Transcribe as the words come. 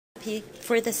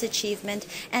for this achievement,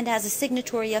 and as a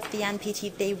signatory of the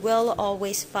NPT, they will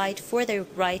always fight for their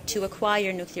right to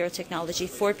acquire nuclear technology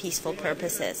for peaceful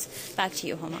purposes. Back to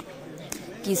you, Homa.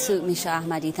 Gisu Misha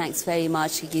Ahmadi, thanks very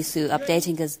much. Gisu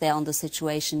updating us there on the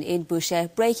situation in Bushehr.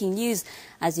 Breaking news,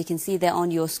 as you can see there on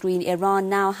your screen, Iran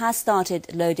now has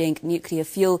started loading nuclear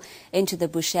fuel into the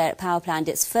Bushehr power plant,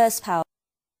 its first power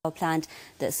plant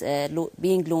that's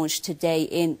being launched today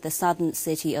in the southern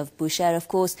city of Bushehr. Of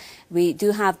course, we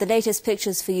do have the latest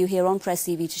pictures for you here on Press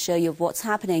TV to show you what's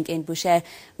happening in Bushehr,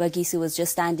 where Gisu was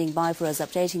just standing by for us,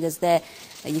 updating us there.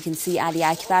 You can see Ali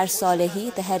Akbar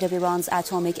Salehi, the head of Iran's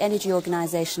Atomic Energy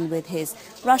Organization, with his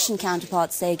Russian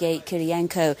counterpart Sergei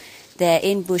Kiriyenko. They're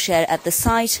in Bushehr at the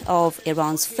site of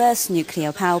Iran's first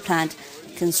nuclear power plant,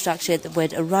 constructed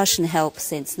with Russian help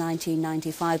since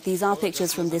 1995. These are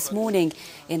pictures from this morning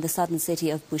in the southern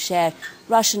city of Bushehr.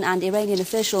 Russian and Iranian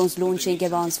officials launching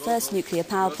Iran's first nuclear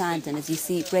power plant, and as you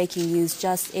see, breaking news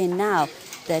just in now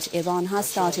that Iran has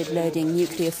started loading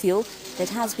nuclear fuel that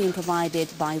has been provided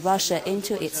by Russia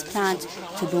into its plant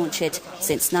to launch it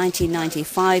since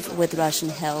 1995 with Russian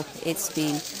help. It's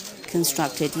been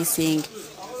constructed. You're seeing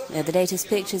the latest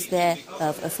pictures there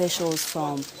of officials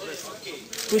from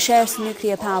Bushehr's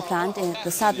nuclear power plant in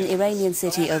the southern Iranian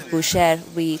city of Bushehr.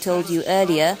 We told you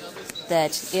earlier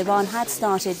that Iran had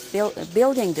started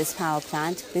building this power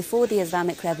plant before the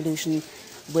Islamic Revolution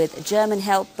with German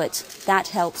help, but that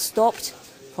help stopped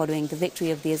following the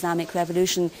victory of the Islamic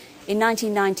Revolution. In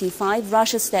 1995,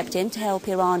 Russia stepped in to help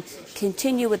Iran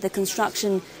continue with the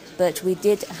construction, but we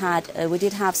did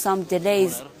have some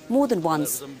delays more than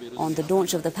once on the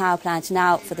launch of the power plant.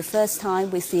 Now, for the first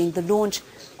time, we're seeing the launch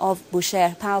of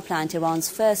Bushehr power plant, Iran's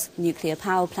first nuclear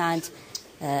power plant,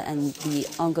 and the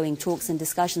ongoing talks and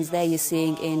discussions there you're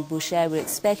seeing in Bushehr. We're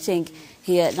expecting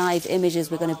here live images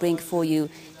we're going to bring for you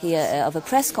here of a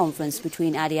press conference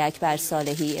between Ali Akbar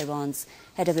Salehi,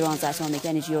 head of Iran's Atomic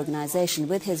Energy Organization,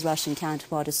 with his Russian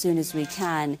counterpart as soon as we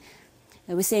can.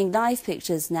 We're seeing live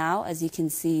pictures now, as you can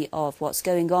see, of what's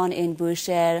going on in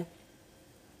Bushehr.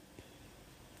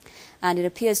 And it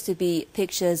appears to be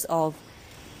pictures of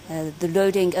the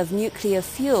loading of nuclear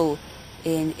fuel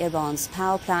in Iran's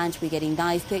power plant. We're getting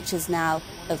live pictures now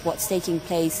of what's taking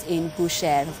place in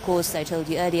Bushehr. Of course, I told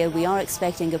you earlier, we are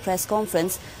expecting a press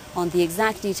conference on the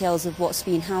exact details of what's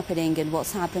been happening and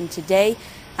what's happened today.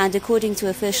 And according to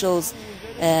officials,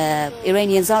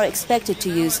 Iranians are expected to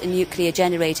use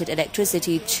nuclear-generated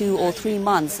electricity 2 or 3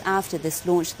 months after this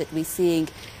launch that we're seeing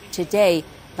today.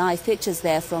 Live pictures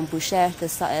there from Bushehr, the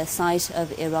site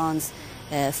of Iran's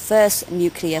first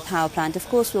nuclear power plant. Of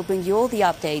course, we'll bring you all the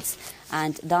updates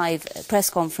and live press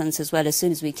conference as well as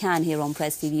soon as we can here on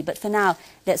Press TV. But for now,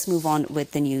 let's move on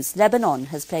with the news. Lebanon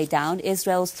has played down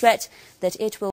Israel's threat that it will